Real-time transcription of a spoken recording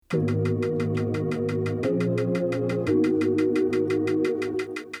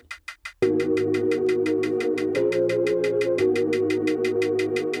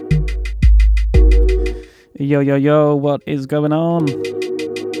Yo, what is going on?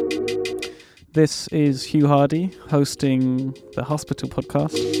 This is Hugh Hardy hosting the Hospital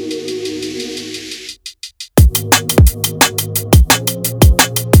Podcast.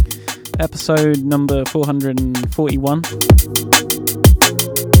 Episode number 441.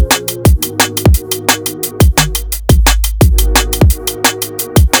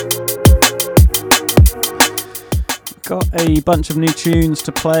 Got a bunch of new tunes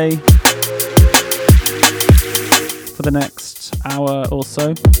to play for the next hour or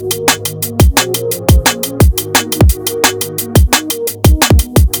so.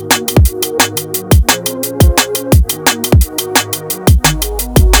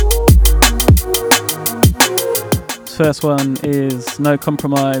 First one is No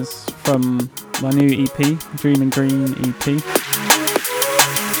Compromise from my new EP, Dream and Green EP,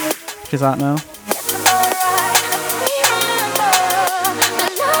 which is out now.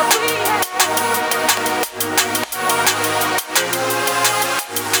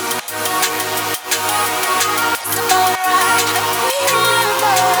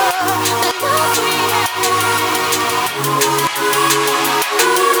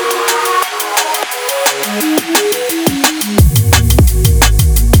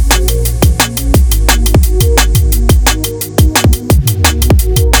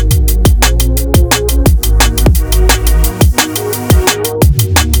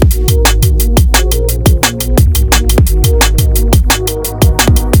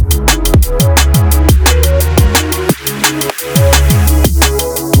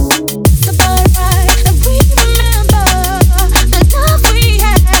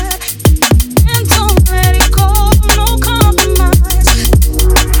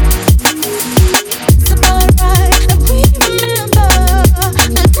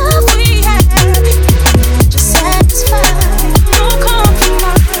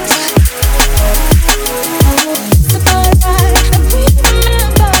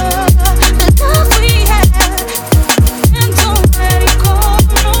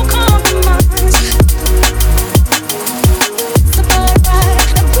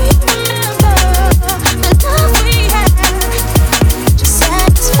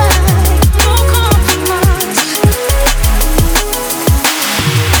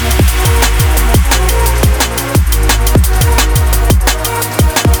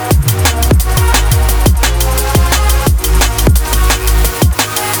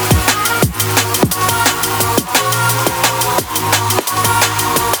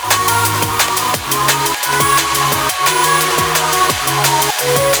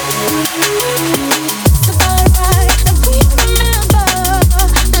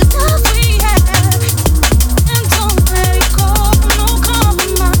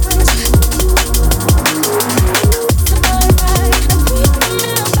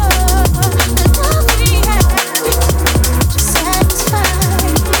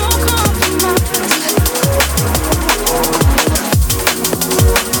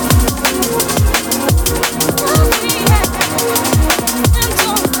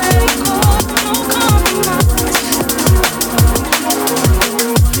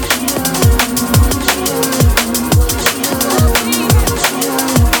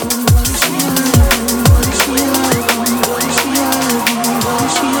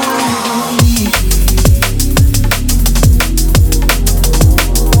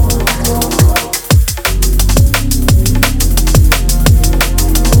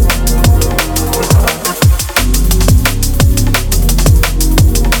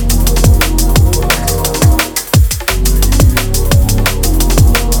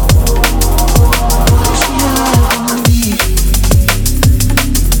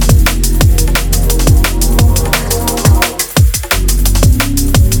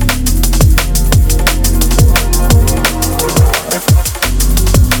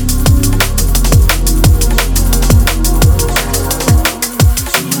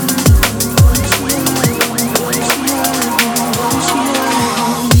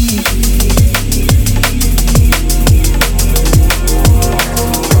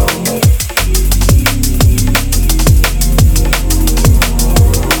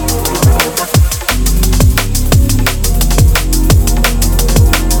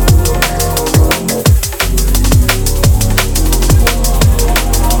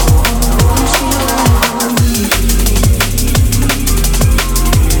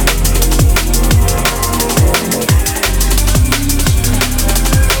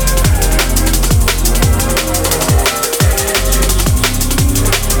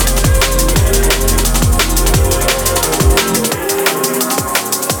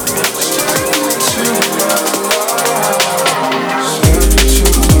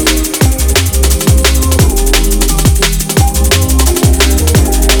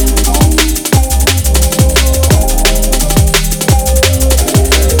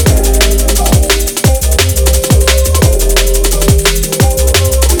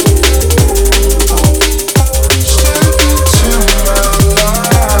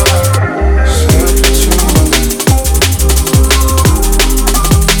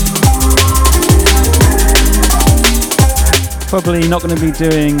 probably not going to be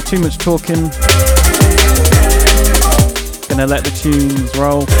doing too much talking. Gonna let the tunes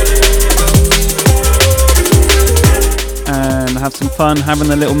roll and have some fun having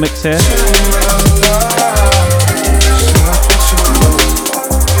a little mix here.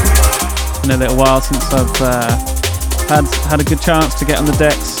 Been a little while since I've had a good chance to get on the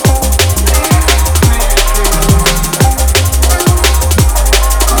decks.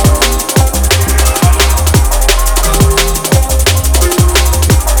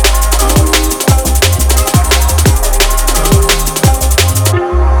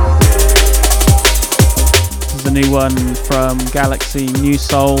 New one from Galaxy New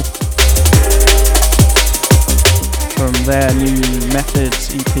Soul from their new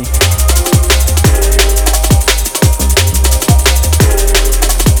Methods EP.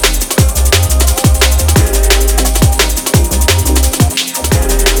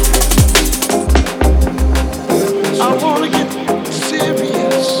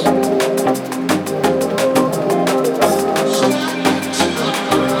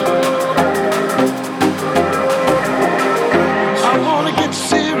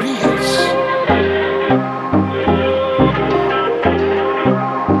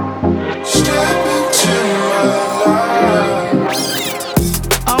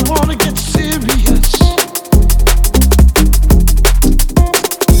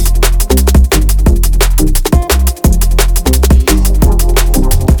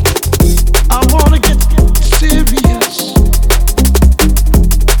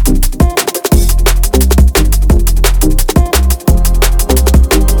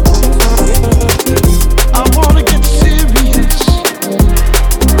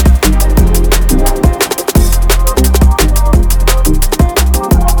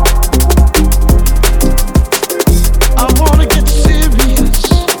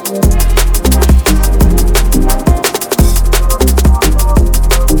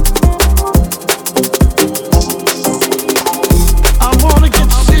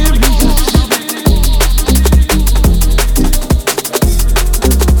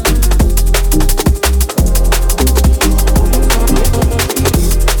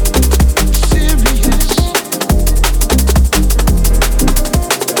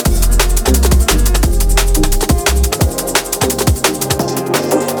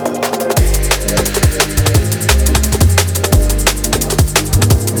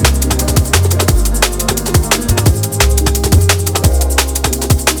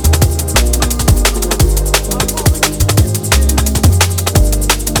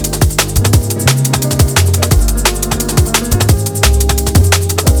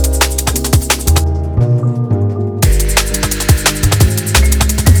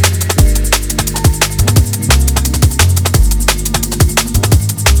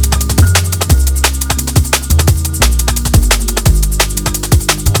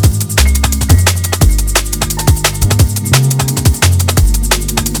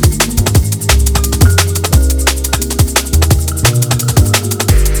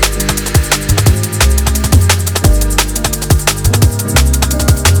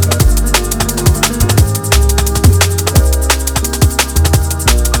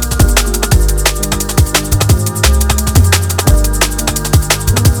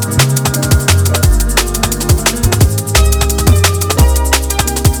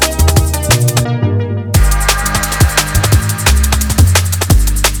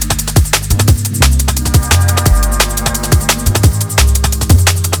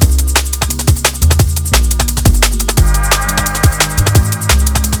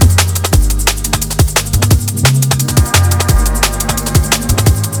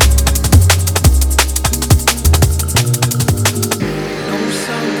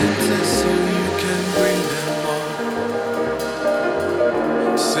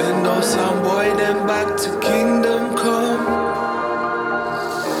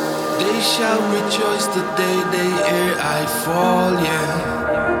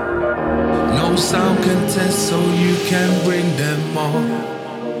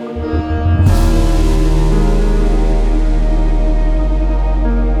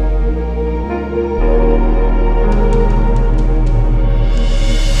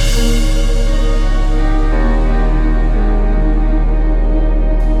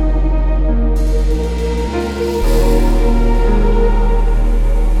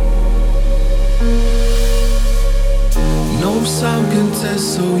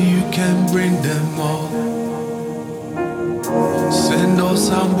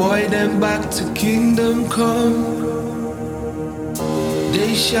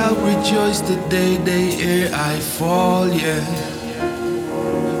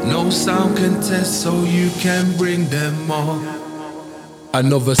 So you can bring them all.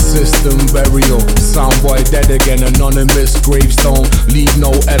 Another system burial, soundboy dead again, anonymous gravestone, leave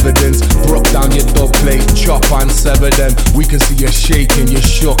no evidence, broke down your dub plate, chop and sever them, we can see you shaking, you're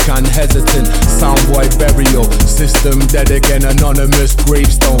shook and hesitant, soundboy burial, system dead again, anonymous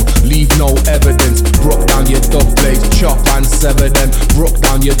gravestone, leave no evidence, broke down your dub plate, chop and sever them, broke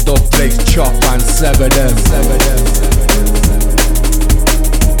down your dub plate, chop and sever them, sever them.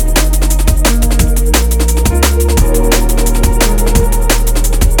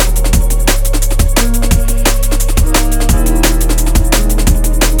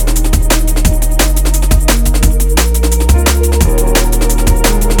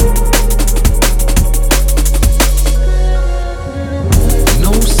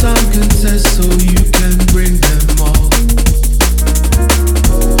 So you can bring them all.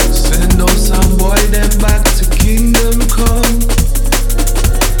 Send those some boy them back to kingdom come.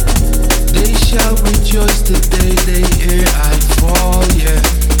 They shall rejoice the day they hear I fall, yeah.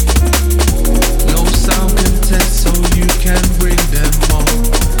 No sound can test, so you can bring them all.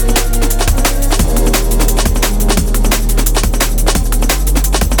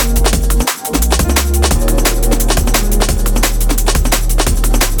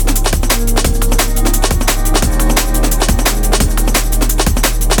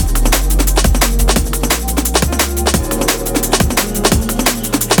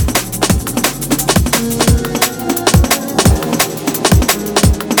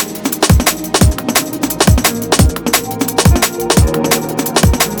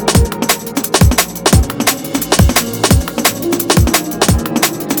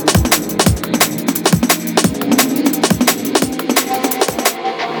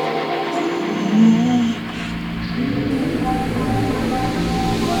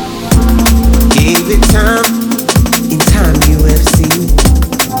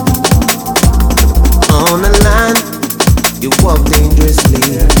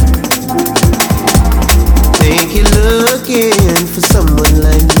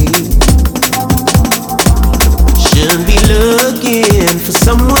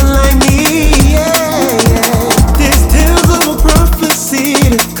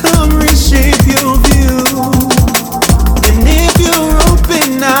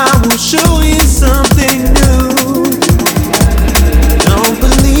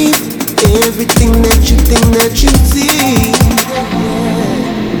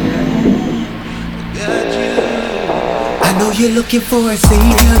 Looking for a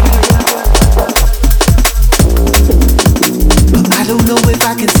savior, but I don't know if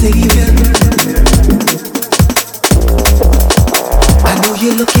I can save you. I know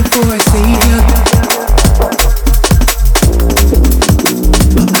you're looking for a savior,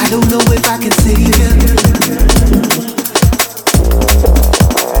 but I don't know if I can save you.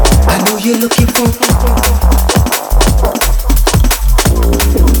 I know you're looking for.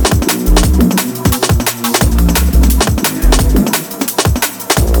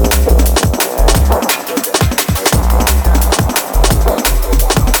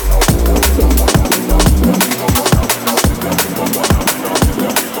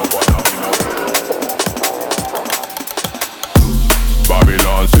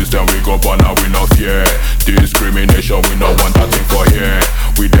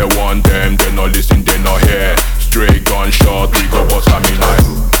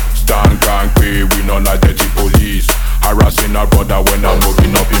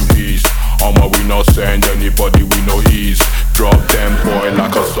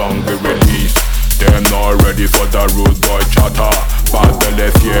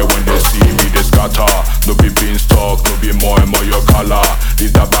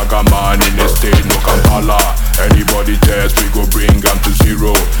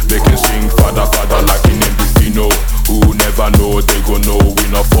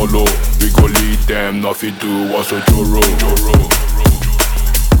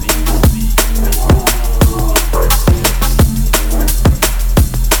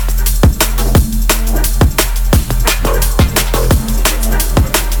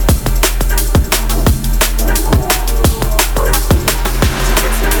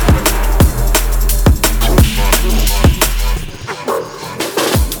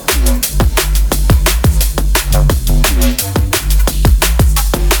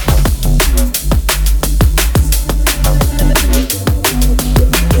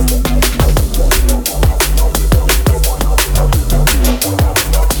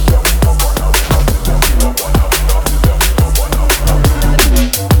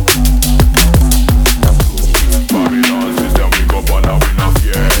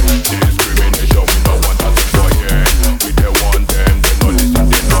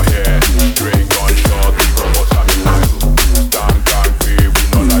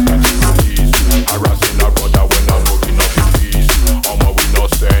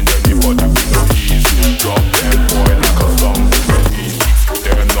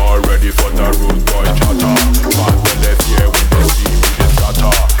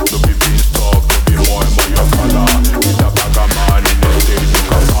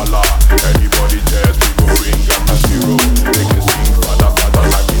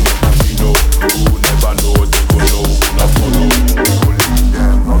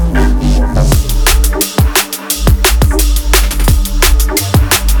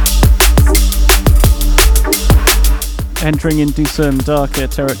 entering into some darker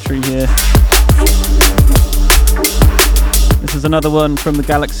territory here. This is another one from the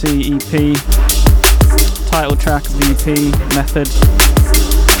Galaxy EP, title track of the EP, Method.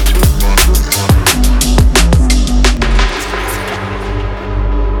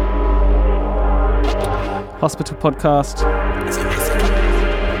 Hospital Podcast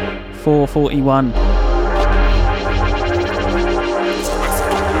 441.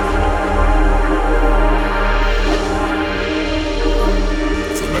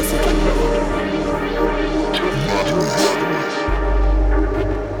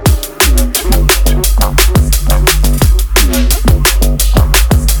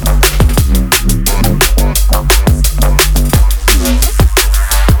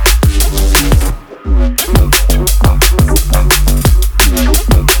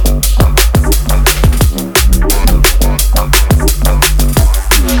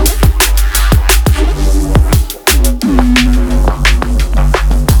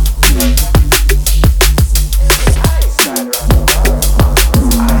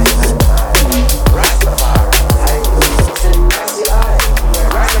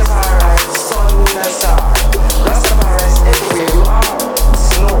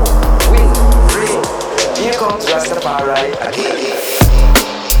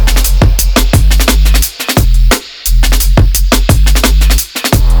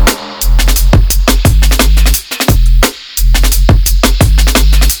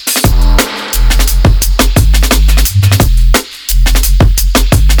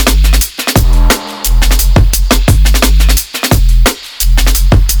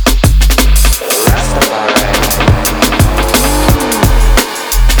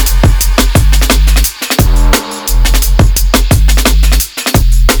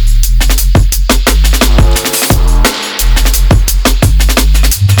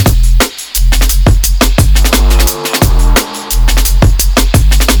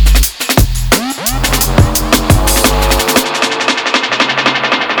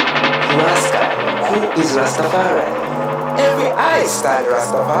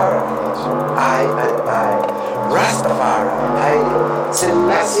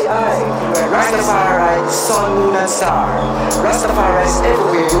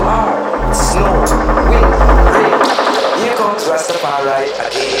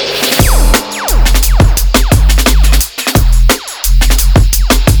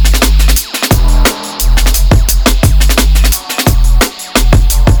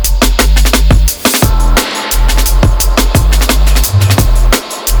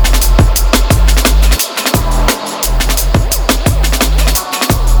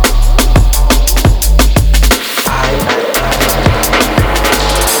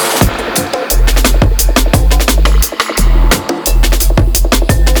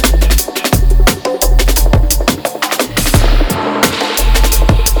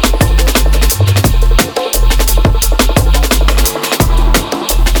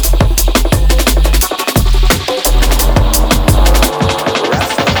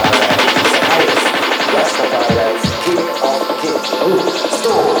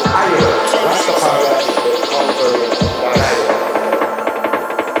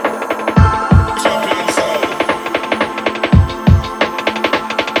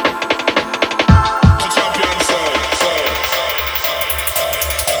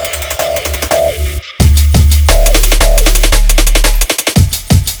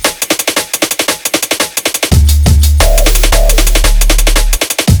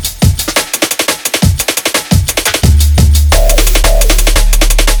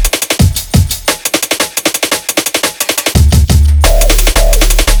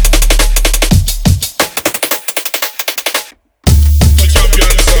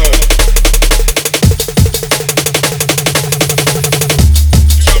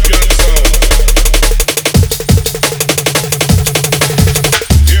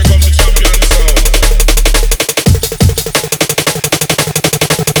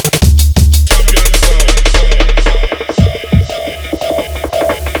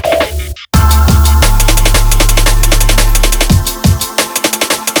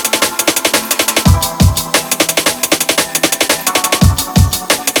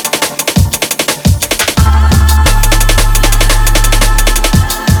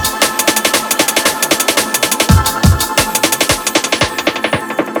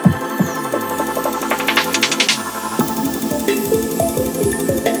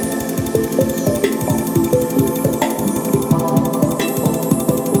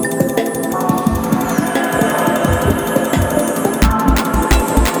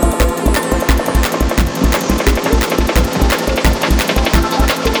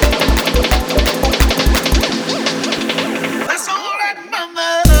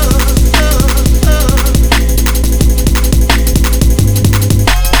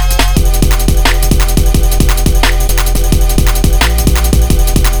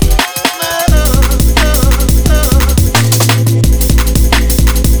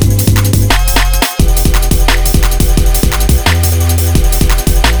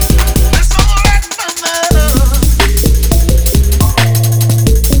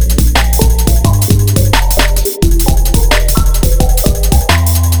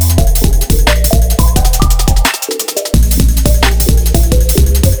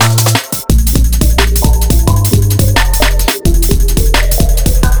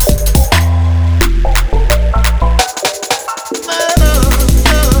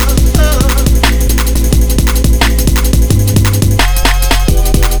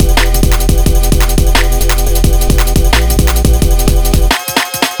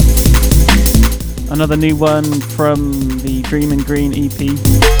 Another new one from the Dream and Green EP.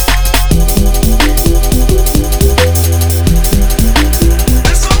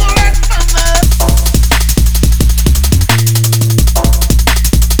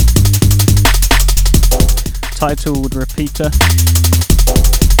 Titled Repeater. A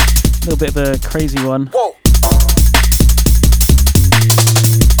little bit of a crazy one. Whoa.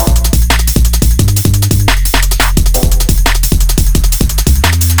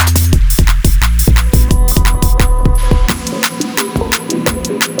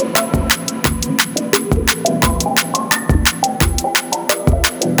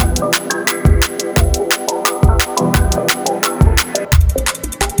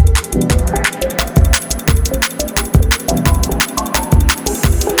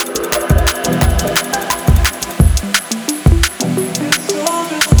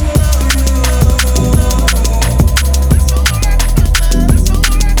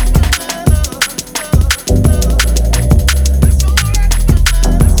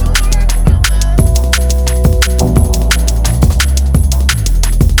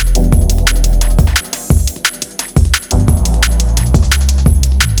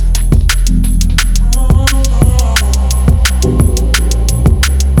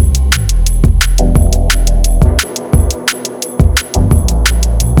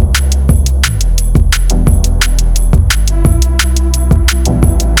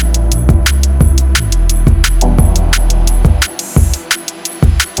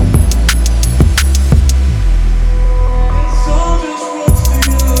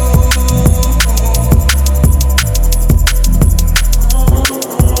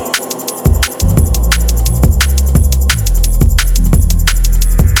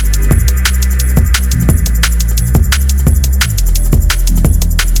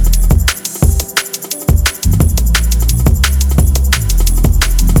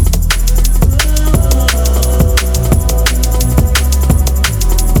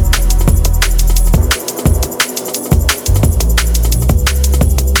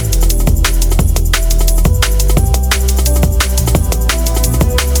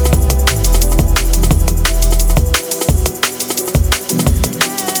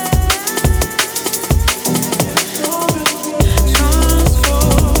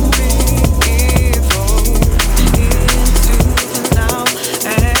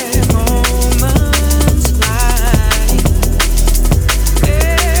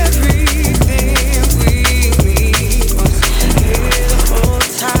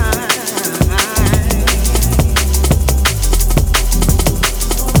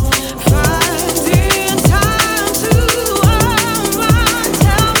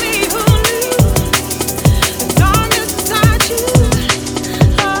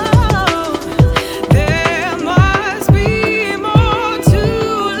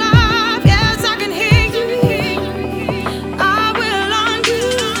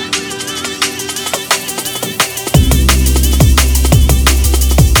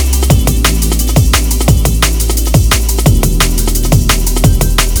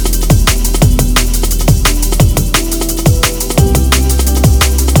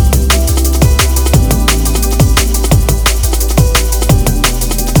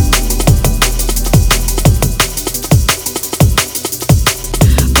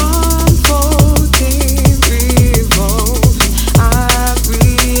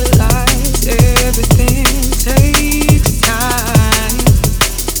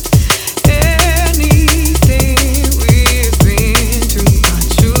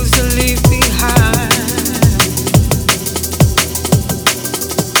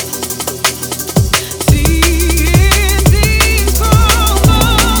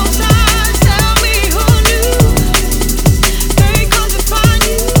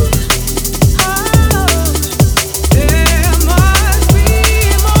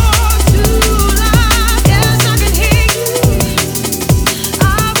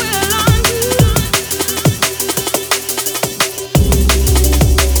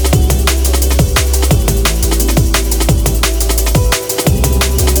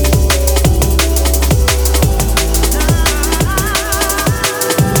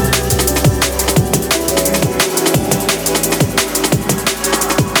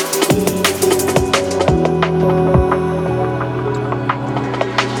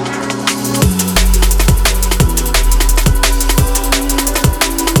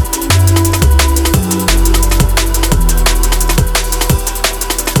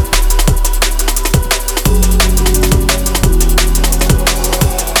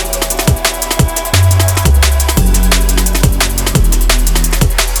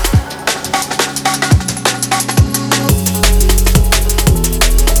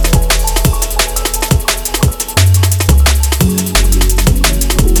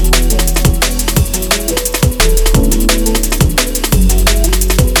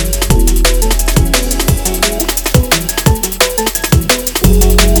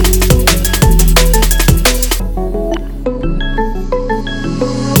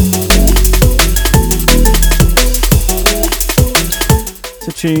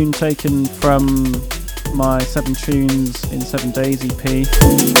 tune taken from my 7 Tunes in 7 Days EP,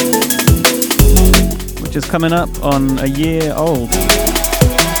 which is coming up on a year old.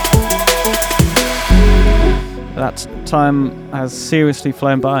 That time has seriously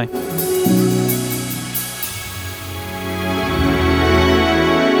flown by.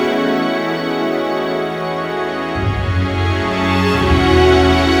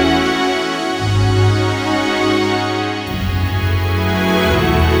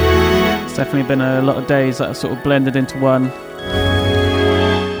 Definitely been a lot of days that have sort of blended into one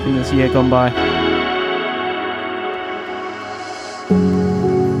in this year gone by.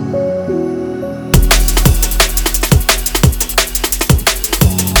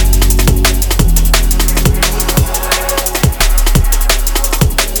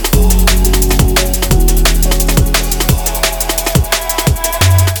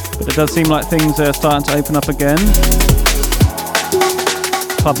 But it does seem like things are starting to open up again.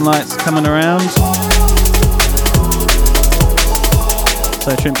 Pub nights coming around, so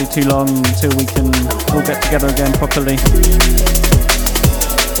it shouldn't be too long until we can all get together again properly.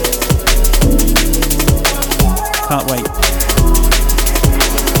 Can't wait.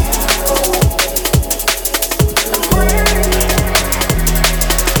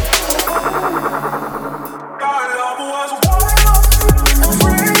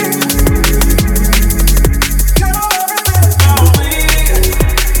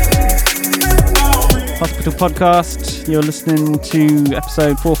 Hospital Podcast, you're listening to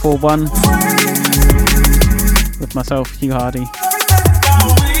episode 441 with myself, Hugh Hardy.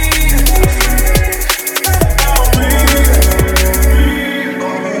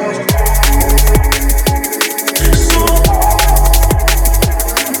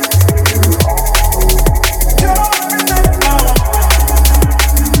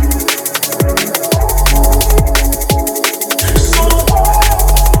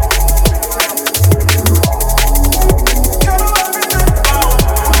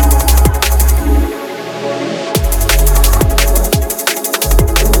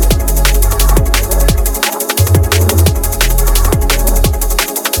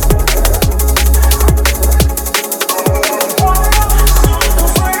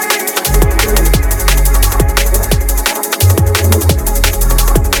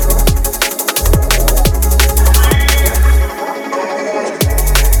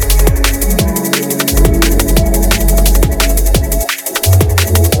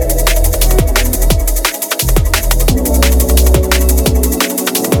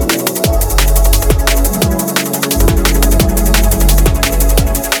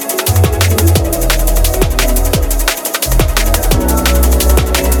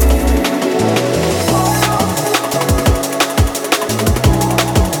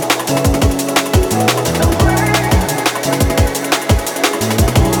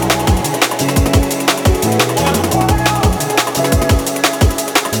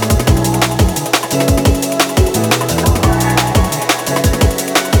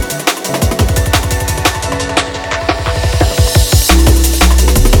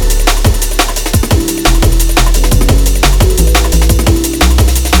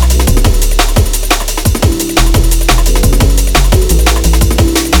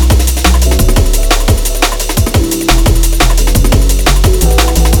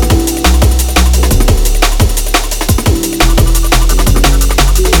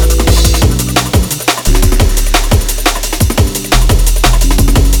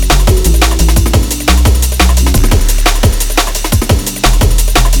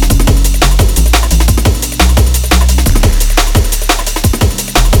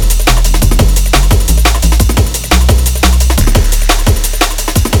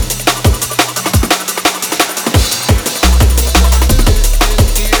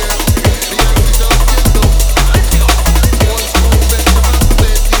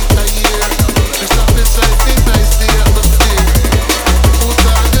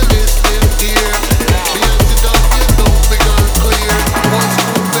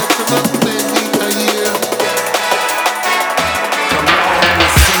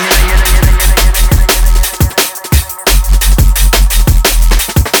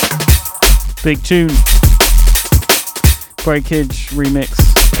 Big tune. Breakage remix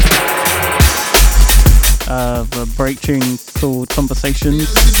of a break tune called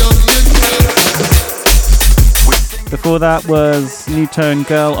Conversations. Before that was New Tone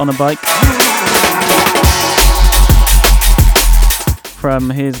Girl on a Bike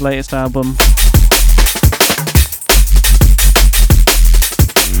from his latest album.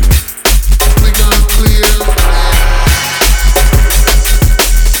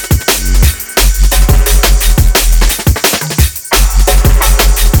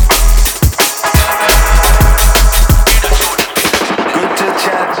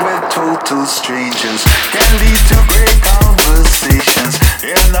 total strangers can lead to great conversations,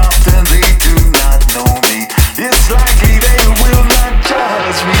 and often they do not know me. It's likely they will not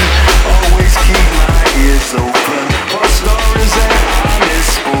judge me. Always keep my ears open for stories that are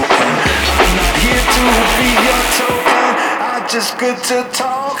unspoken. I'm not here to be your token, I'm just good to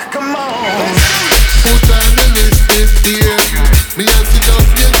talk. Come on. Put on the list this year. Me and the dog,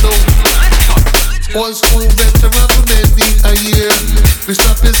 you know. One school veteran for many a year. We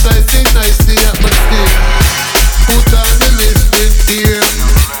stop precisely nice the atmosphere. Put on the list this year.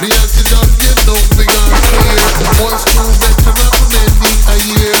 Me and the dog, you know. We gonna clear. One school veteran for many a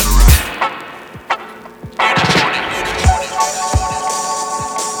year.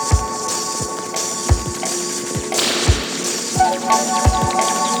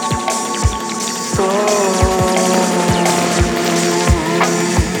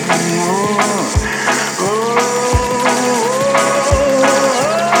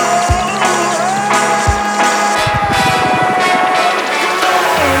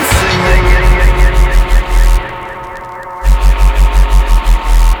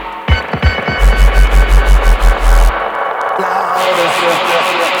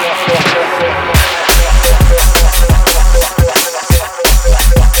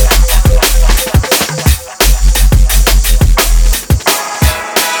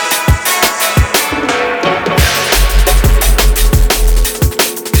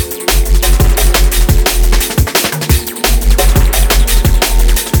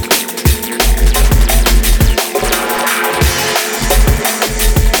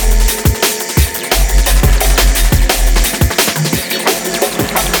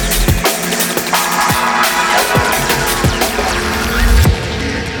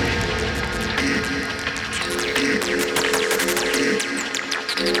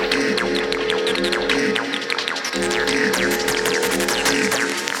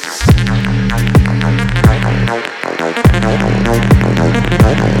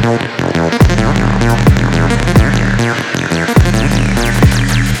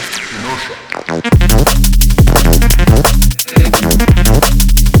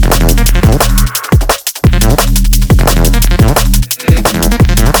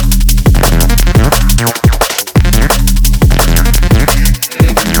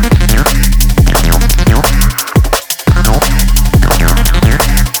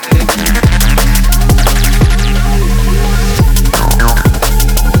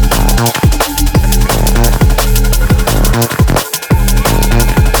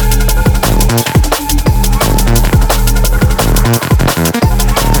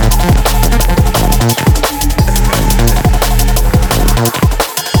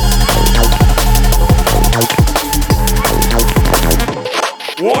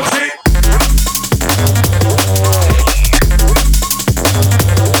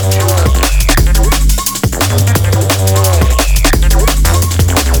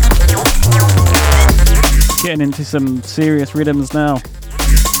 Getting into some serious rhythms now.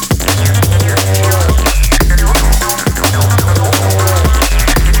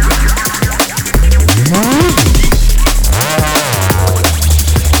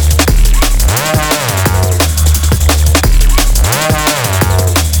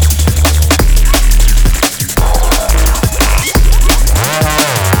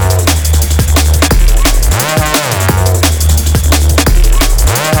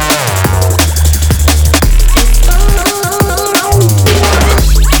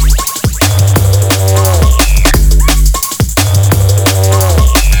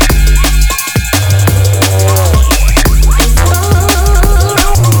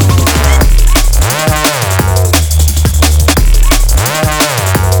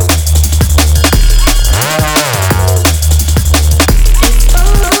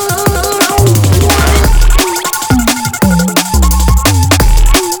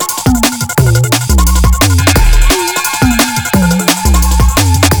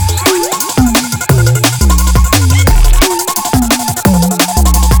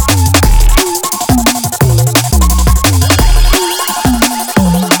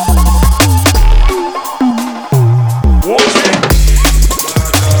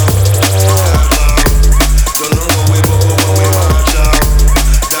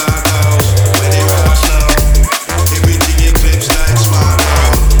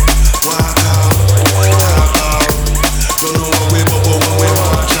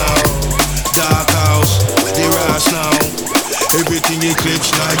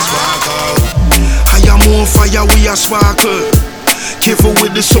 Sparkle. Careful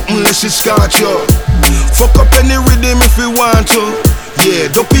with the something less it scorch you. Fuck up any rhythm if you want to. Yeah,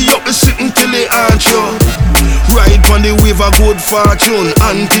 dopey up the sitting till it ain't you. Ride on the wave of good fortune.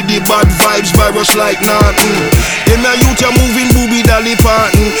 Anti the bad vibes virus like nothing. Them a youth a moving booby dolly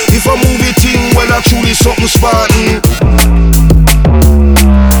parting. If I move it thing, well I truly something Spartan.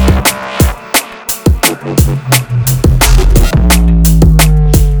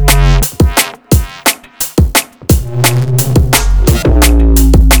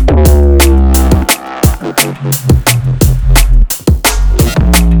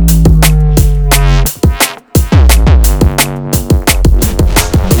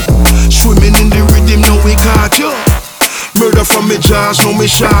 Murder from me jaws, no me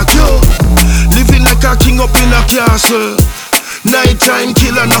shot yo. Living like a king up in a castle. Nighttime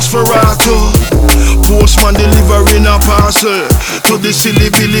killer Nosferatu. Postman delivering a parcel. To the silly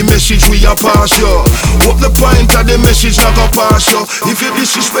billy message we a pass yo. What the point of the message not go pass yo. If you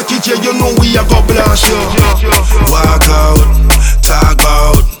disrespect it, yeah, you know we a go blast yo. Walk out, talk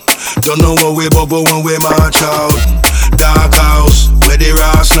out. Don't know what we bubble when we march out. Dark house, where they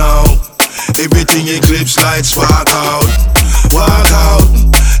rise now. Everything eclipse lights spark out. Walk out,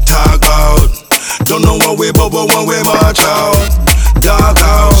 talk out. Don't know what we bubble when we march out. Dark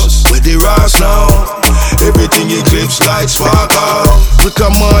house, where the rise now. Everything eclipse lights spark out. We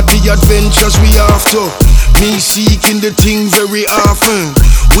come out the adventures we after. Me seeking the thing very often.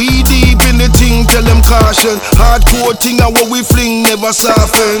 We deep in the thing, tell them caution. Hardcore thing and what we fling never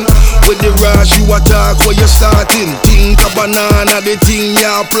soften. With the rush you attack where you starting. Think a banana, the thing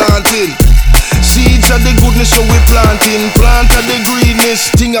you're planting. Seeds are the goodness so we planting. Plant are the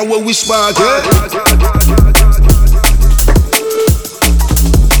greenness, thing are where we spark,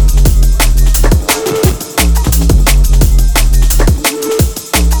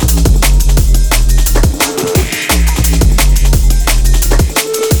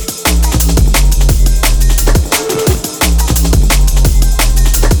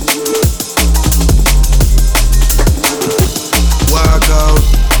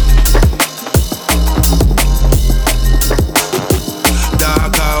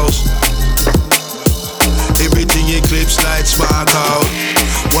 Walk out,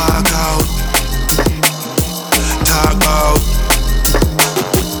 walk out, talk out.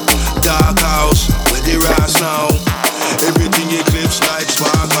 Dark house, where the rise now. Everything eclipse lights,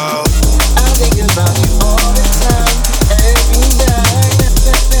 walk out. I think about you all the time, every night.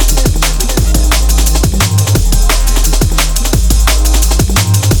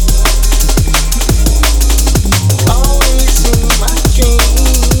 Always in my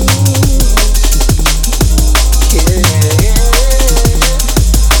dreams. Yeah.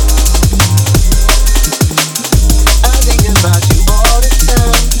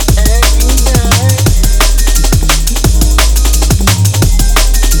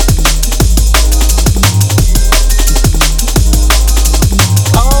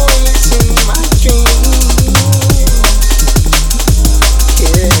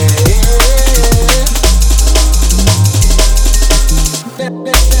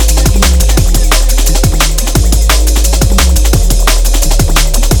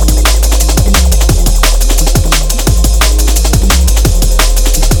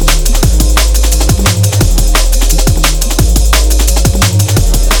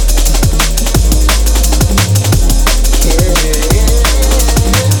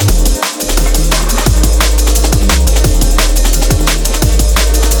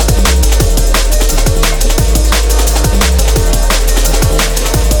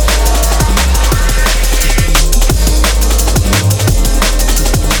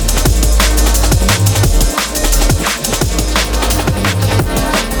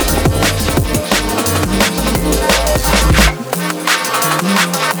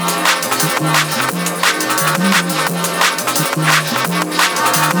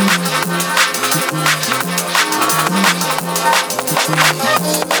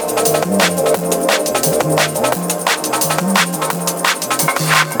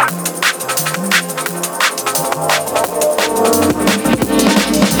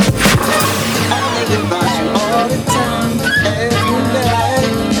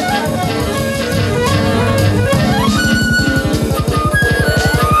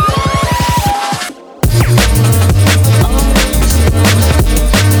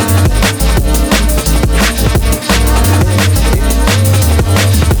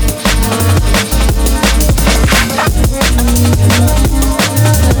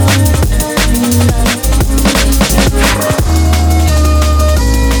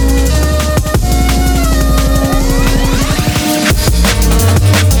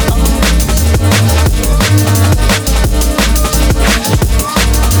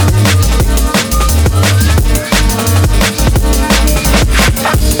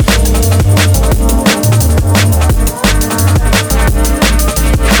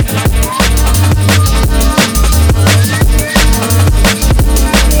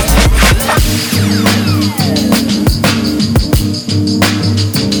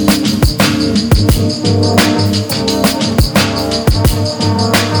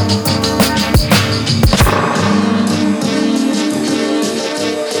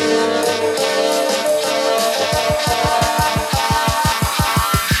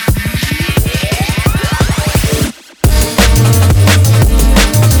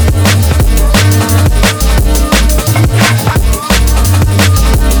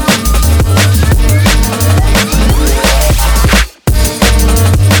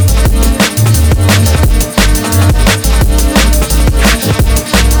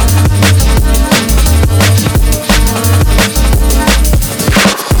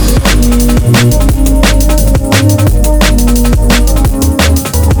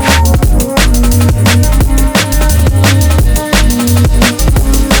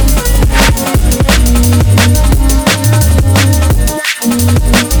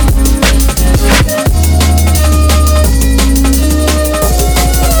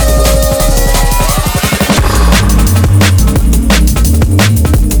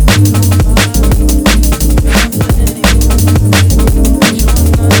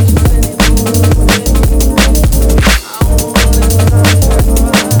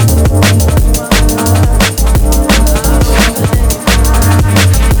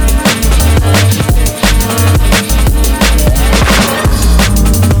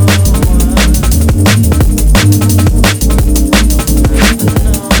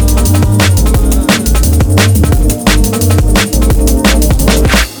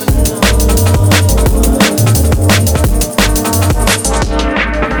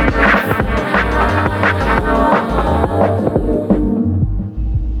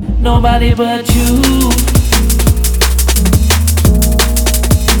 Nobody but you.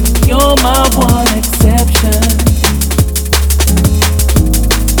 You're my one exception.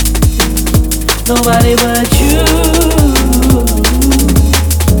 Nobody but you.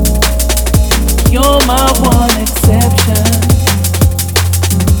 You're my one exception.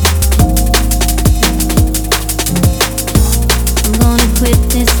 I'm gonna quit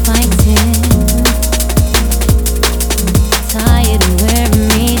this fighting. Tired of wearing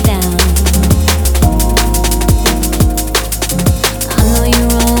me down. I know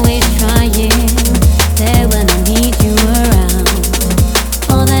you're always trying, there when I need you around.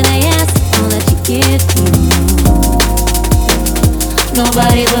 All that I ask, all that you give me.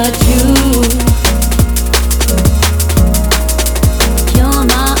 Nobody but you. You're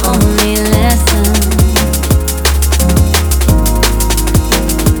my only lesson.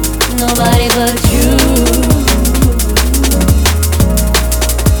 Nobody but you.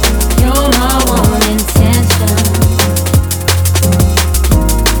 You're my one intention.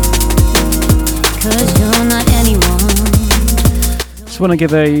 'Cause you're not anyone. Just want to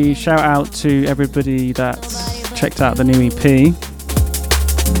give a shout out to everybody that's checked out the new EP.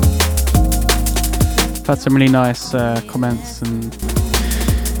 I've had some really nice comments and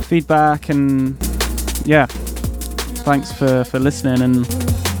feedback, and yeah, thanks for listening, and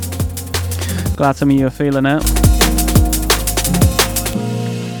glad some of you are feeling it.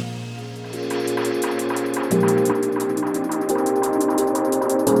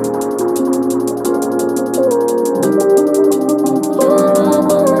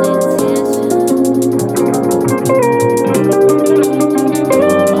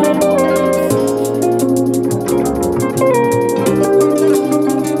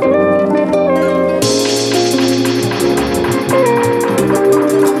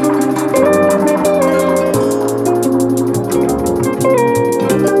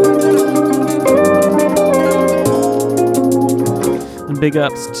 Big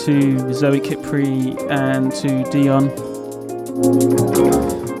ups to Zoe Kipri and to Dion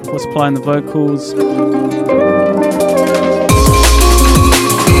for supplying the vocals.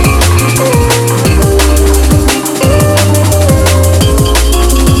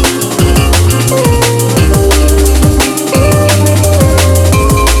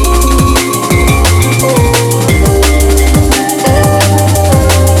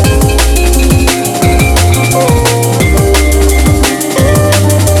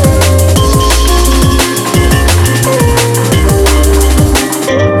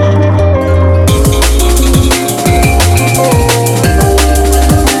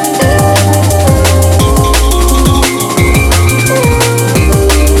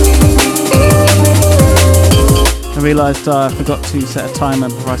 I realised I forgot to set a timer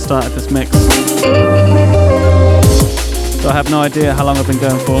before I started this mix, so I have no idea how long I've been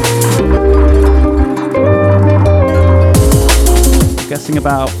going for. I'm guessing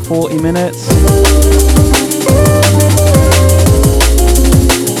about 40 minutes.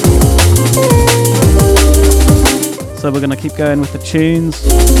 So we're going to keep going with the tunes.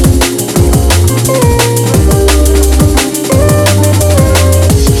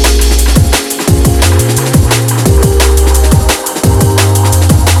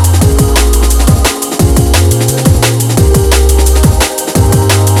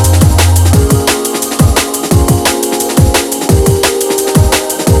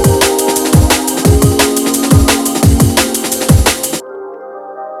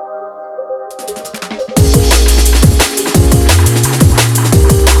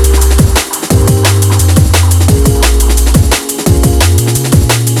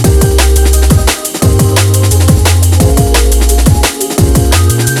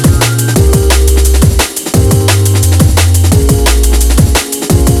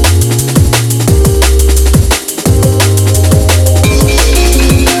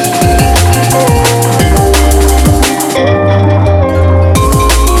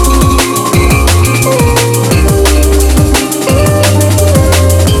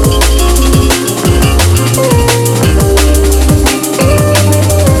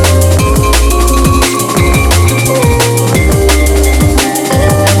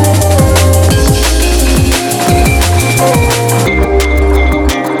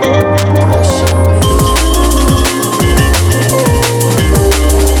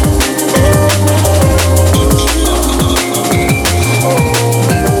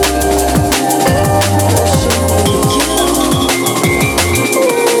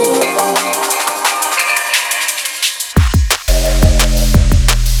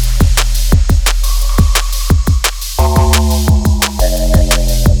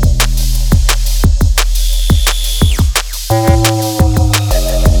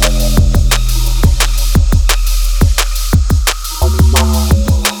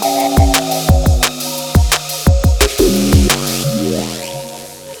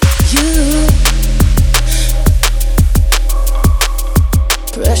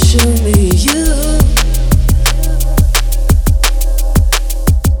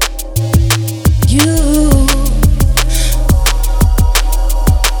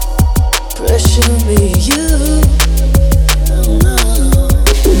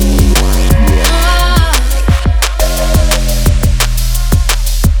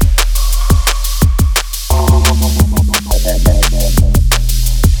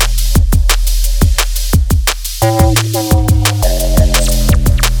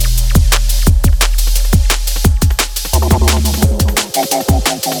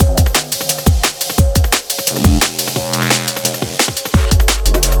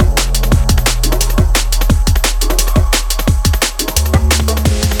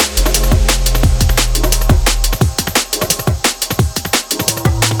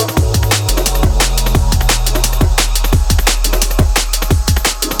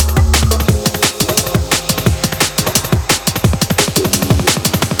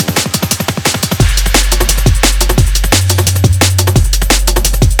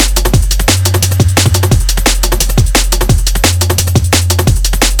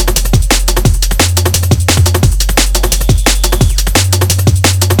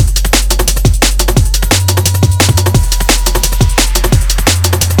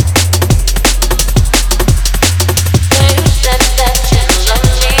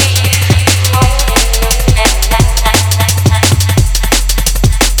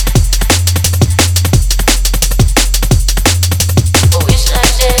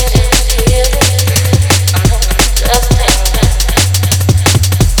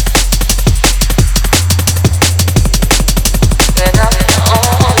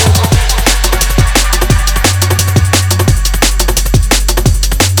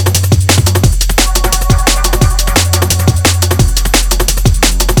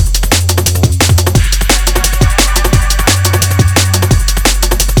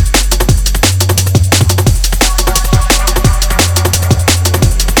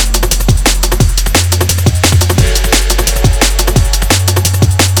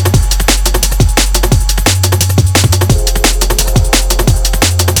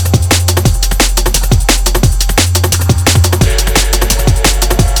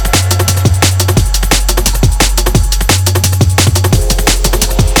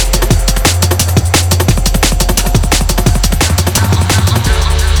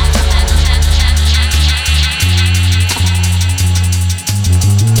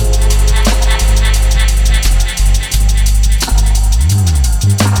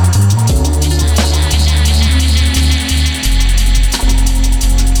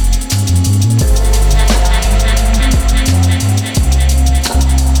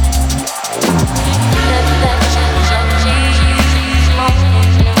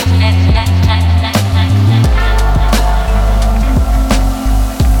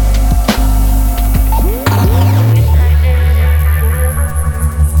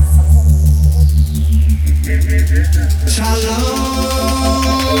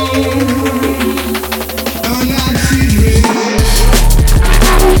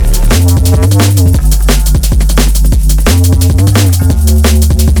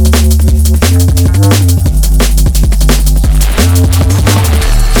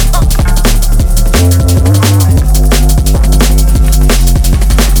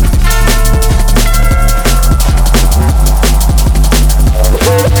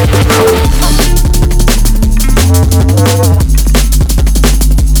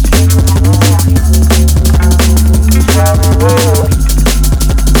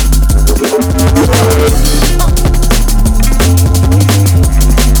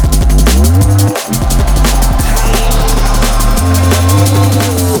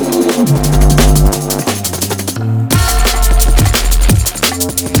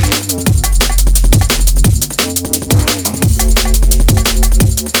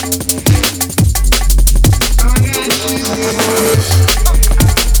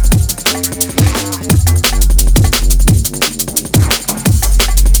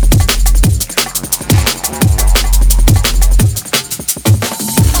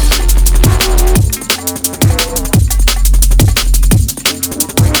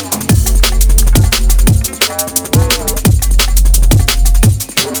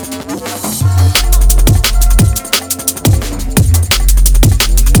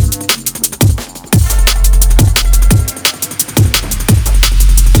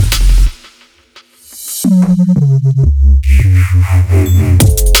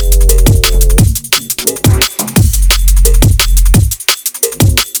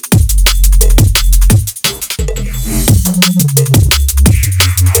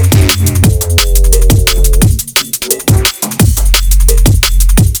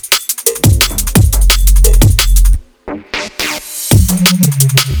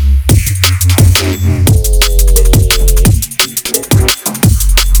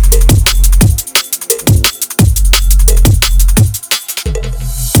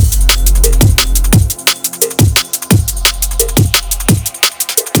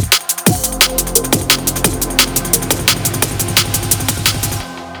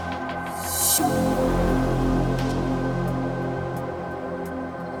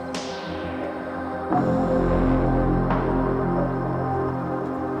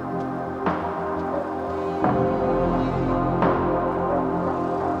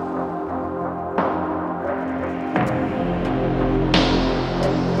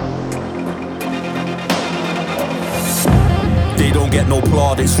 no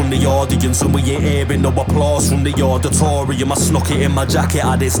plaudits from the audience, and we ain't hearing no applause from the auditorium. I snuck it in my jacket,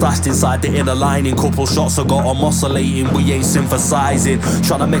 had it stashed inside the inner lining. Couple shots I got 'em oscillating, we ain't synthesizing.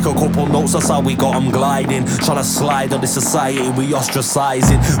 Tryna make a couple notes, that's how we got 'em gliding. Tryna slide on this society, we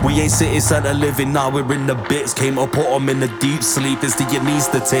ostracizing. We ain't city centre living, now we're in the bits. Came to put 'em in the deep sleep, it's the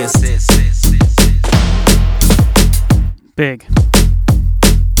anaesthetist. Big.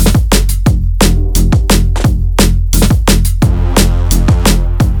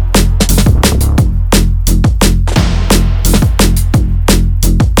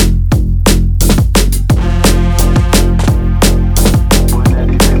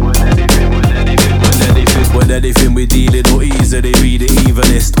 Anything we dealing no easy, they be the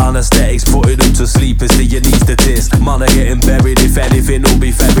evilest. Anesthetics putting them to sleep, it's the anaesthetist. Man are getting buried, if anything will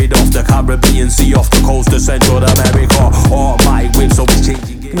be ferried off the Caribbean Sea, off the coast of Central America. Automatic whips, so it's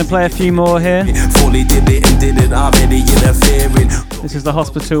changing. Gonna play a few more here. Fully did it and didn't have any interfering. This is the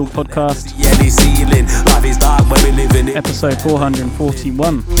Hospital Podcast. Any ceiling, life is dark when we live in it. Episode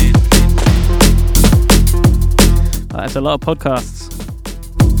 441. That's a lot of podcasts.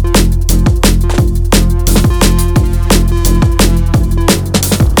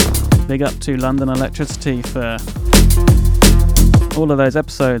 Big up to London Electricity for all of those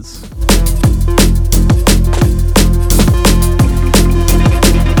episodes.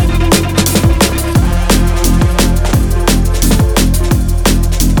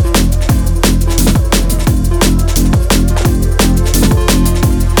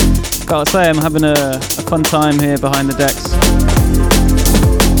 Gotta say, I'm having a fun time here behind the decks.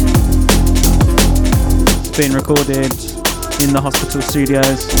 It's been recorded in the Hospital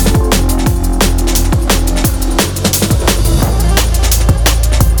Studios.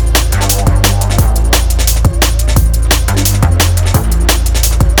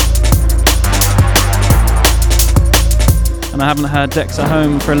 And I haven't had decks at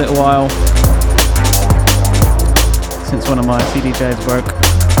home for a little while, since one of my CDJs broke.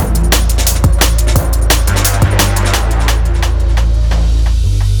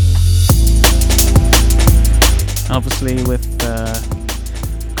 Obviously with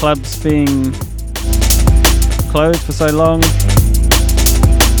clubs being closed for so long,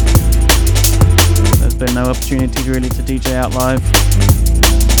 there's been no opportunity really to DJ out live.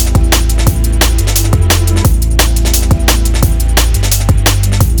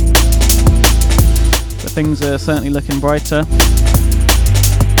 But things are certainly looking brighter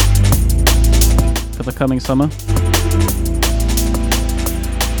for the coming summer.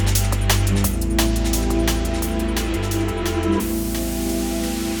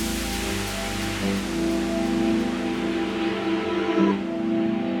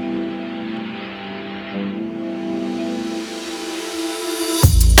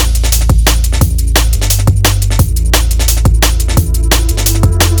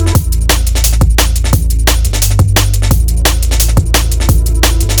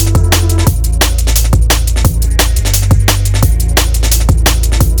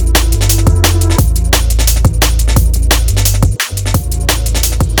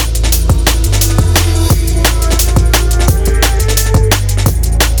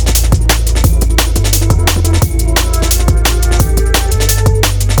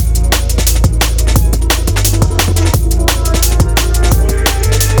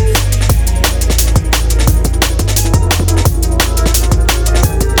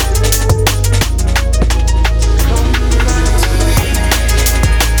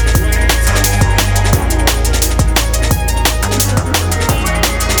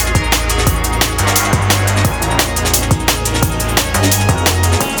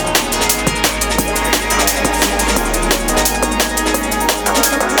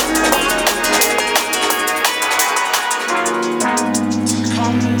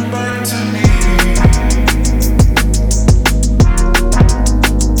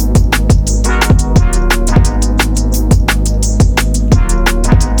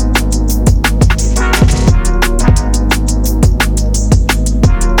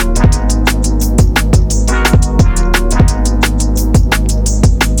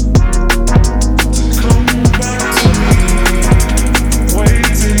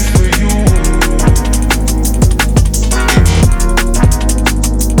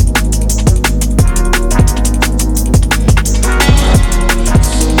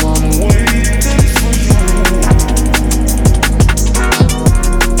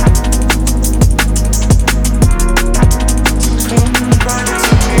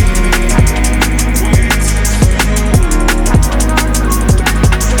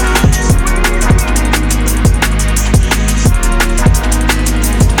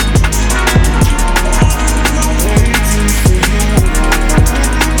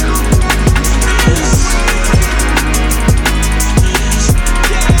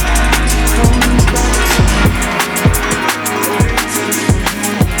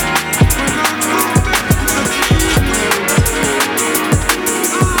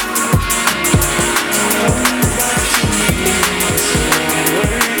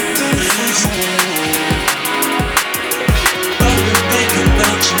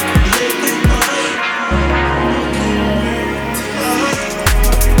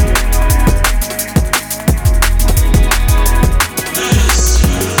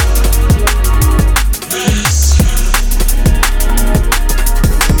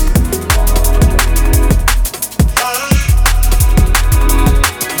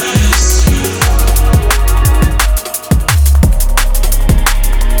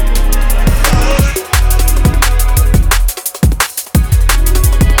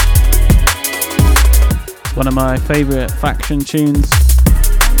 One of my favourite Faction tunes.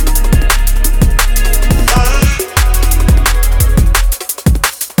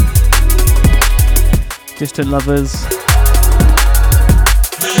 Distant Lovers.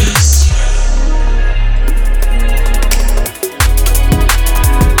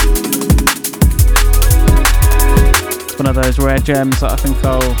 It's one of those rare gems that I think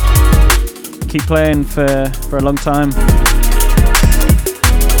I'll keep playing for a long time.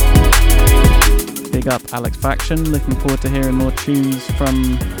 Big up Alex Faction, looking forward to hearing more tunes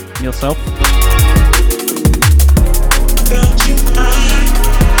from yourself.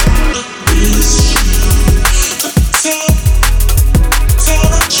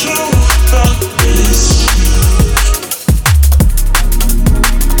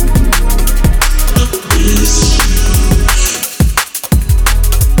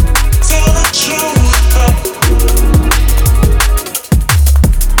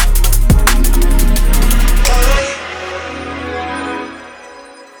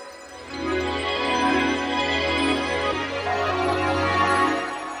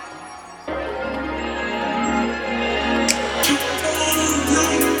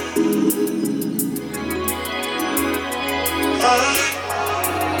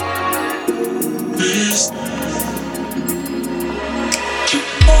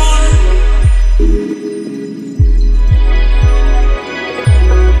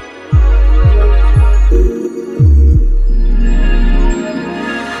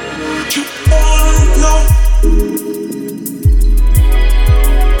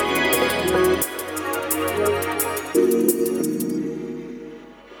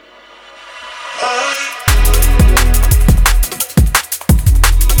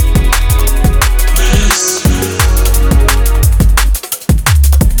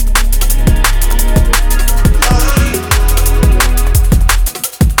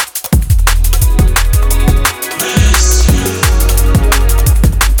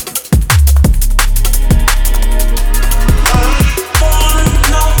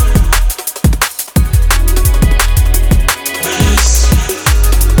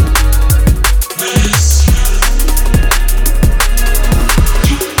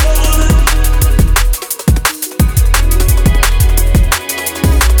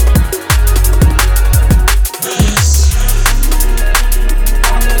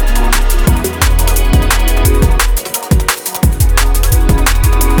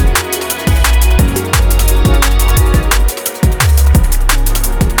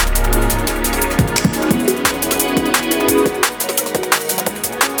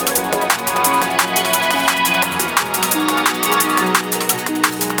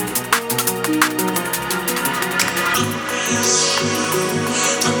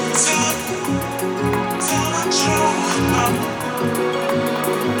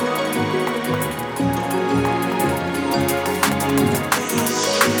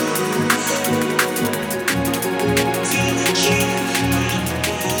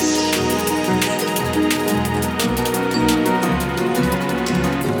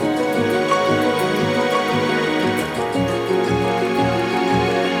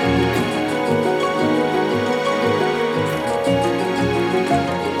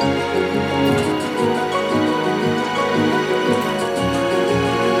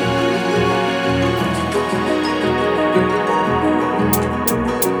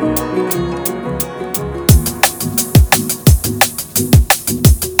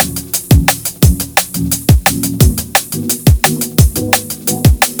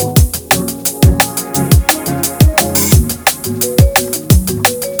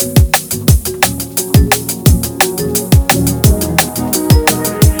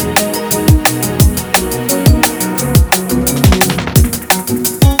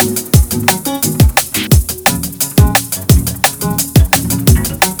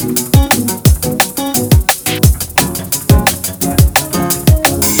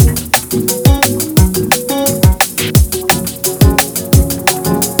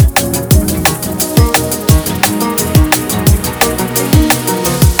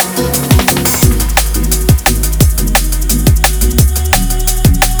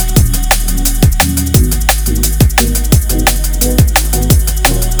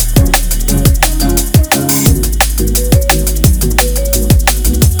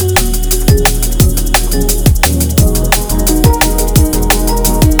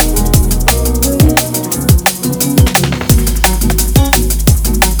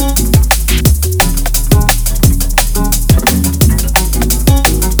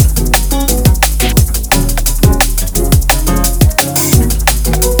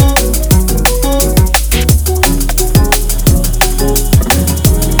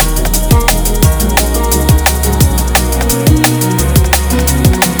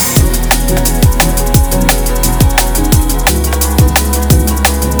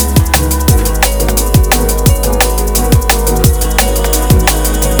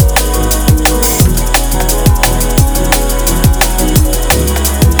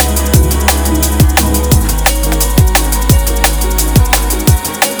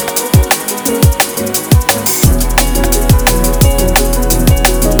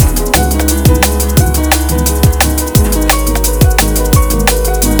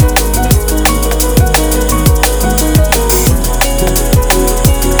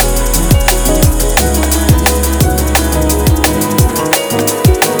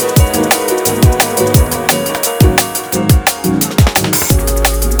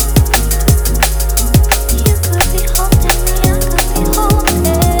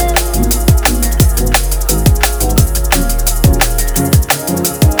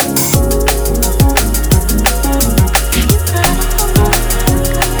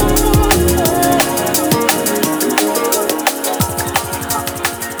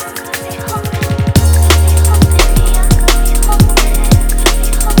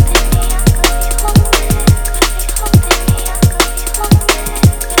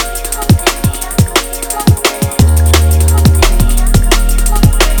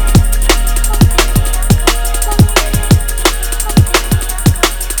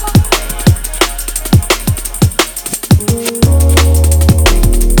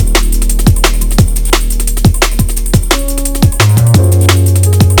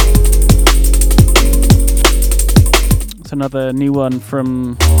 another new one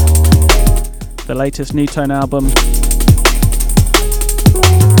from the latest New Tone album.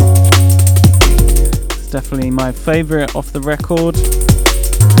 It's definitely my favourite off the record.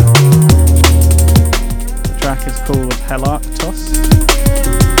 The track is called Helaktos.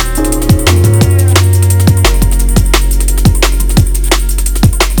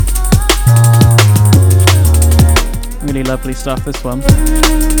 Really lovely stuff, this one.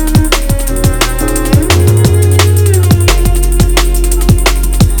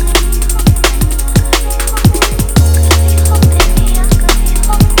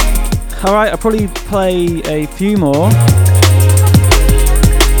 Alright, I'll probably play a few more. I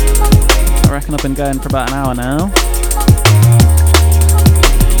reckon I've been going for about an hour now.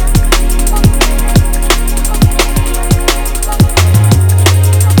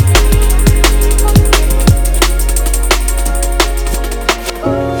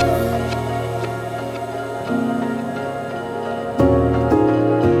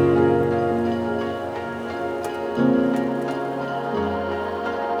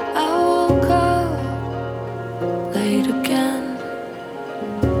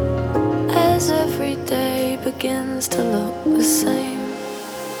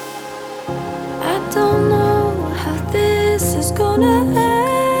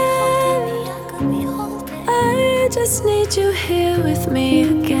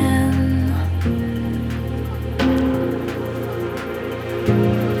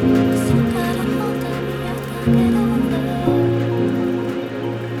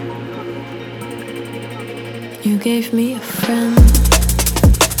 Gave me a friend.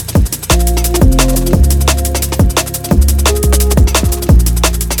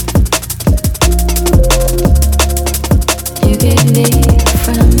 You gave me a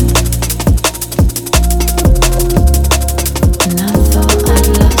friend. And I thought I'd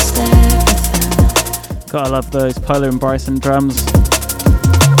lost everything. Gotta love those Polar and Bryson drums.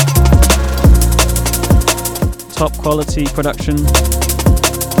 Top quality production.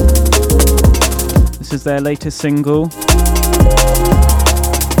 This is their latest single,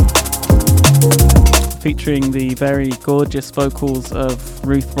 featuring the very gorgeous vocals of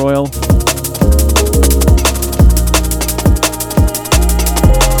Ruth Royal.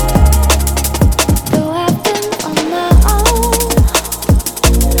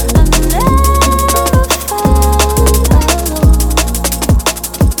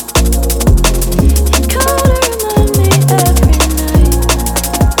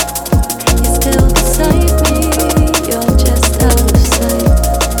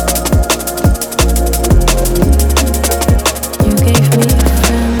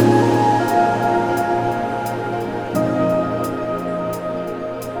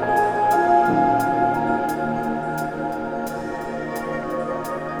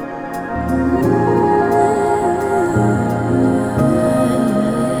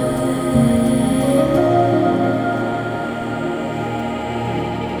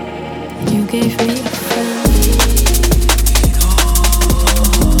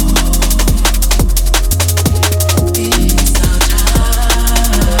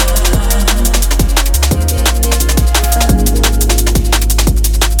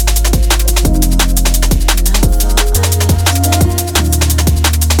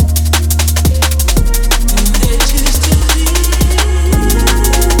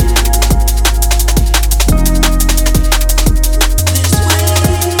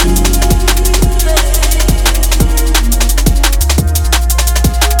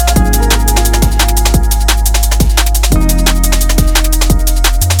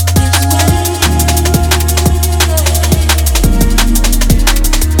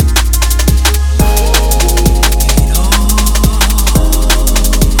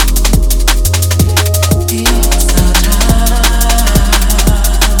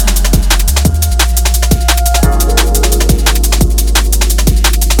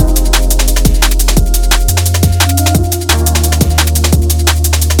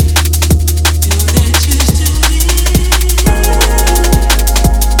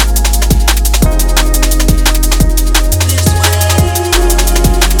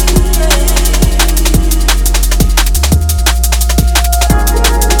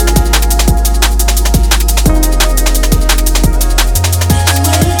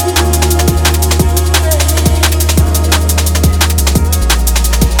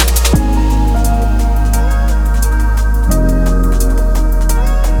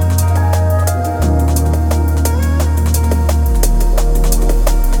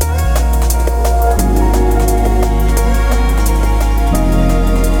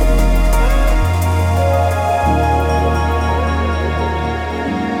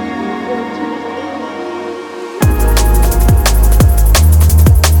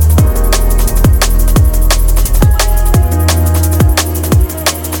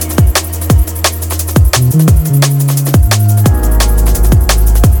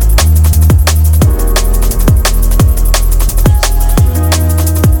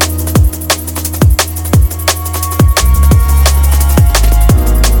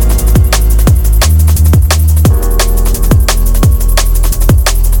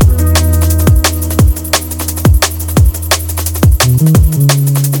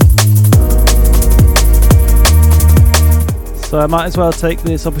 So I might as well take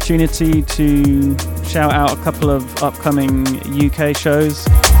this opportunity to shout out a couple of upcoming UK shows.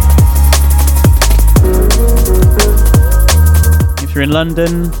 If you're in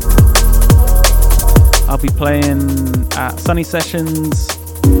London, I'll be playing at Sunny Sessions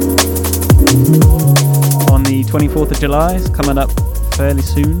on the 24th of July. It's coming up fairly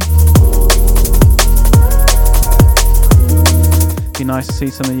soon. Be nice to see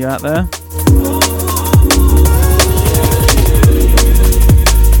some of you out there.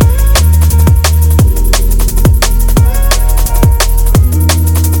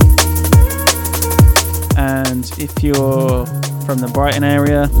 And if you're from the Brighton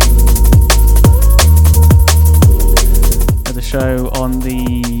area, there's a show on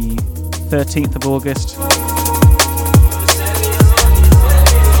the 13th of August.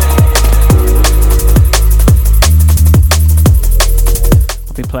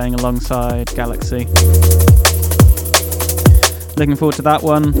 I'll be playing alongside Galaxy. Looking forward to that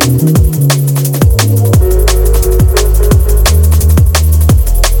one.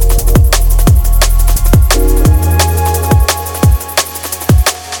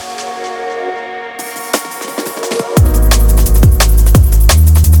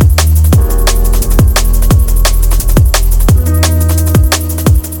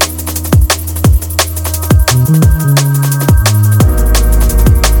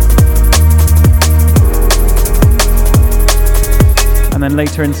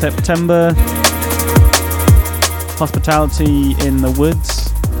 Later in September, Hospitality in the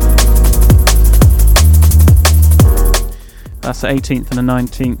Woods. That's the 18th and the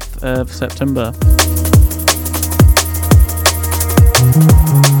 19th of September.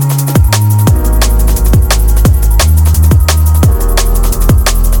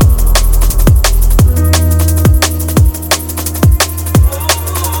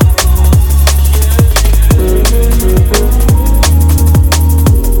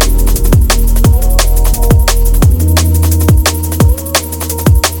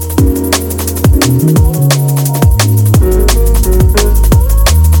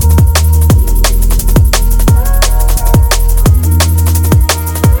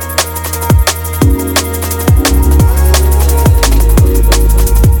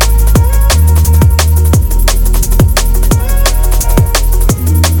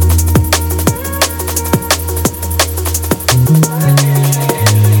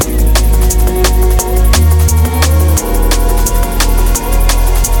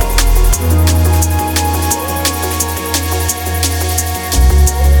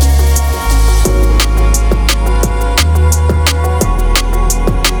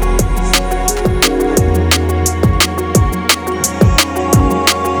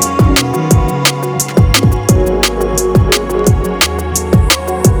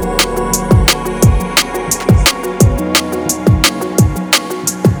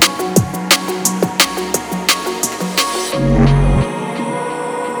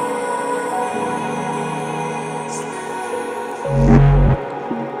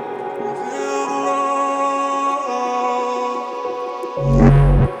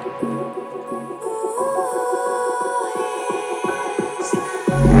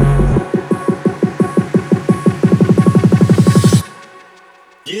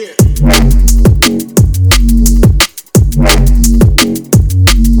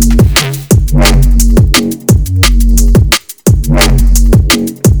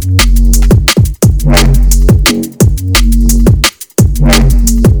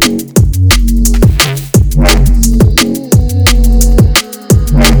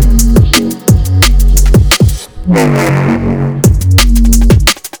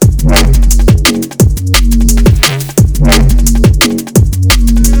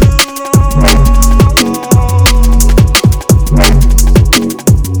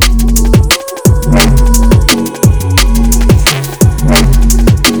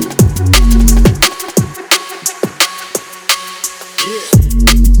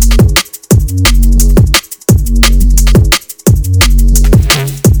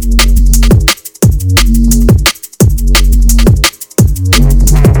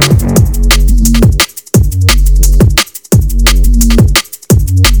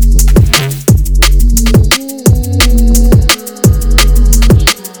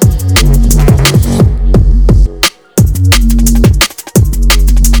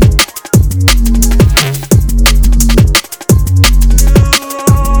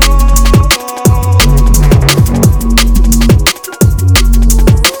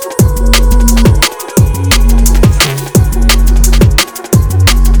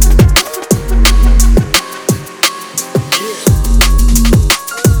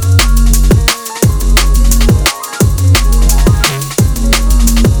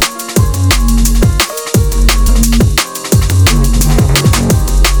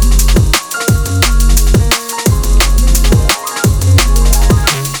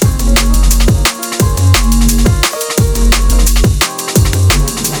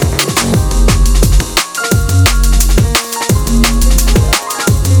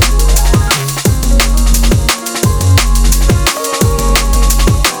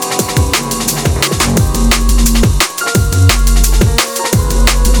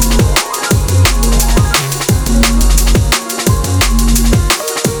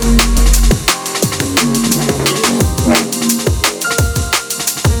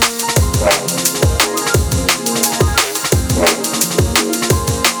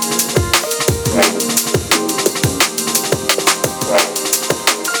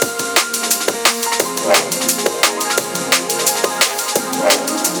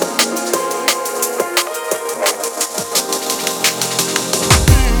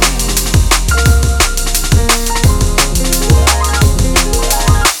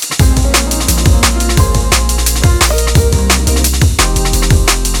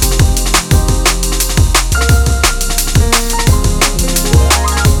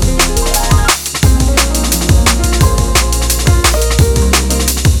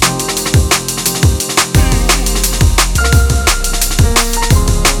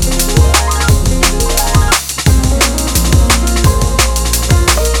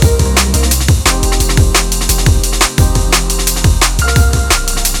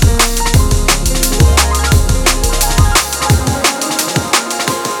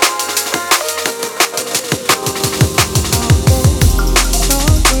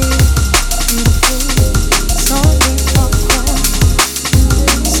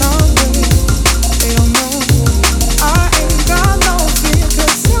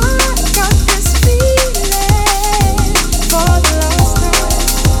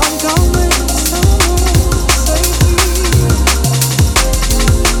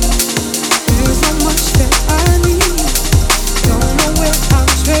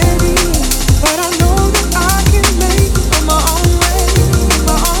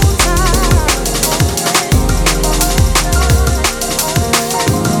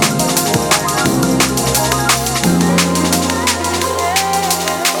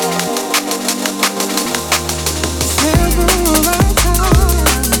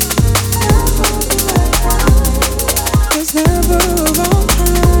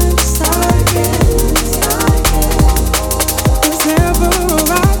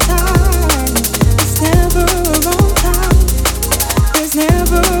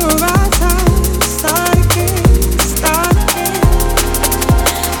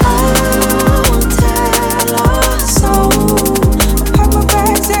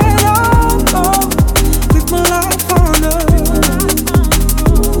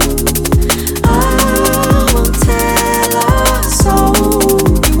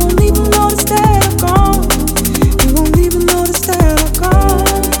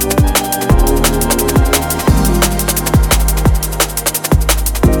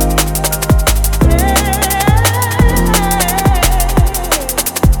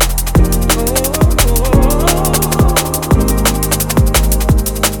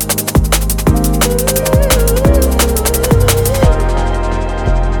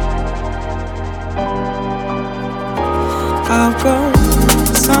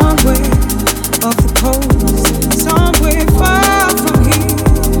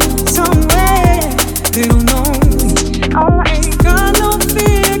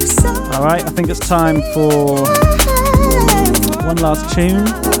 Alright, I think it's time for one last tune.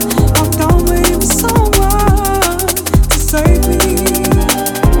 I'm done waiting for someone to save me.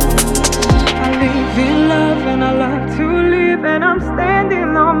 I live in love and I love to live, and I'm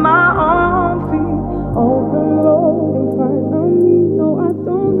standing on my own feet. Open road and find on me. No, I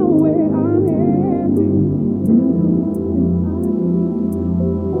don't know where I'm heading.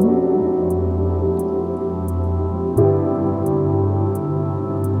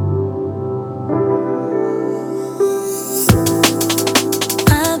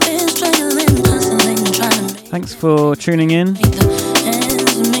 I've been struggling, hustling, trying to Thanks for tuning in. make the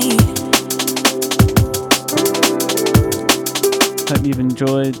ends meet. Hope you've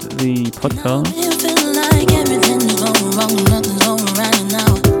enjoyed the podcast. You feel like everything's going wrong, nothing's going right, and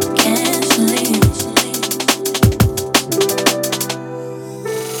now I can't sleep.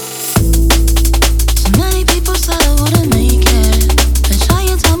 So many people said I wouldn't make it. They try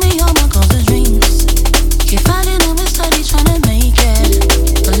and tell me all my goals and dreams. Keep fighting over study, trying to make it.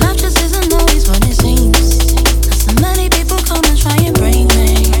 But life just isn't always what it seems. There's so many people come and try and break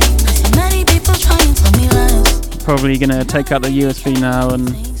me. There's so many people try and tell me lies. Probably gonna take out the USB now and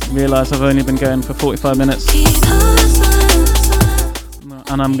realise I've only been going for 45 minutes. Keep hustling,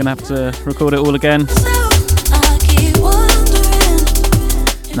 And I'm gonna have to record it all again. I keep wondering.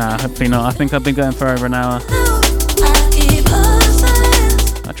 Nah, hopefully not. I think I've been going for over an hour. I keep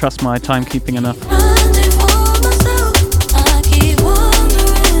hustling, I trust my timekeeping enough. running for myself. I keep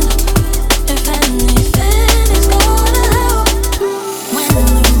wondering if anything is gonna help. When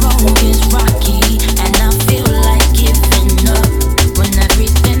the road gets rocky and I feel like giving up, when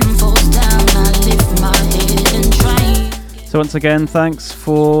everything falls down, I lift my head and try. So once again, thanks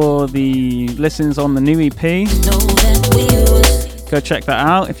for the listens on the new EP. Know that we will Go check that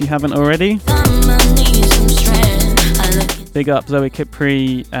out if you haven't already. I need some strength. I look Big up Zoe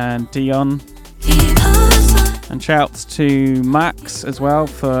Kipri and Dion. keep hustling. And shouts to Max as well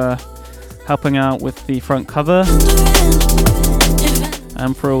for helping out with the front cover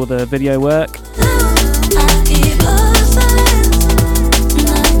and for all the video work. I keep hustling,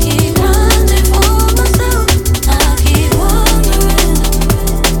 I keep running for myself. I keep wondering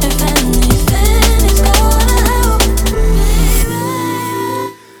if anything is gonna help.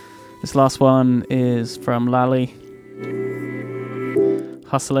 This last one is from Lally.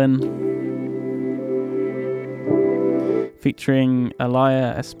 Hustlin'. Featuring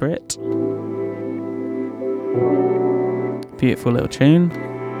Alaya Esprit. Beautiful little tune.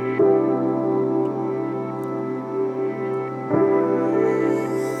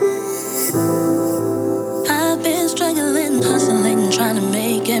 I've been struggling, hustling, trying to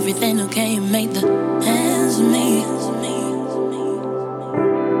make everything okay and make the ends meet.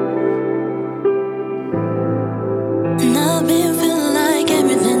 And I've been feeling like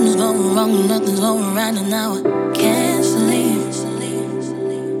everything's going wrong, nothing's going right, and now I can't sleep. So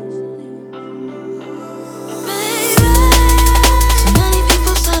many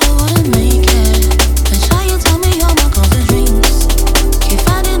people said I wouldn't make it. They try and tell me all my goals and dreams. Keep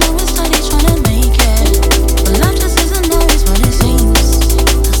fighting over study, trying to make it. But life just isn't always what it seems.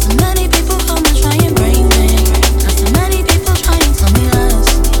 There's so many people come and try and break me. There's so many people try and tell me lies.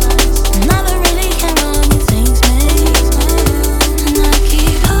 And I don't really care what anything makes me. And I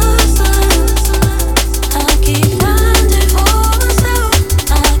keep hustling, I keep running for myself.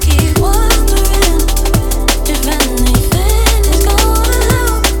 I keep wondering if anything is gonna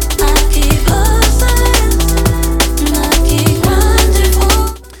help. I keep hustling, and I keep running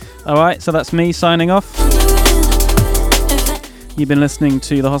for. Alright, so that's me signing off. You've been listening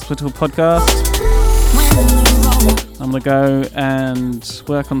to the Hospital Podcast. I'm gonna go and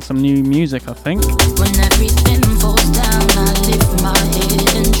work on some new music, I think. When everything falls down, I lift my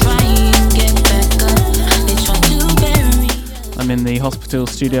head and try and get back up. They try to bury I'm in the hospital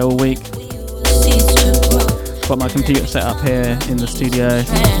studio all week. seeds to grow. Got my computer set up here in the studio.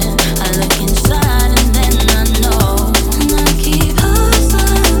 I look inside and then I know. And I keep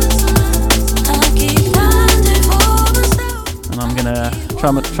hustling, I keep running for myself. And I'm gonna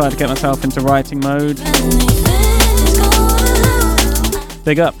try to get myself into writing mode. Anything is gonna help.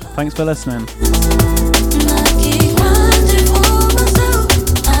 Big up. Thanks for listening.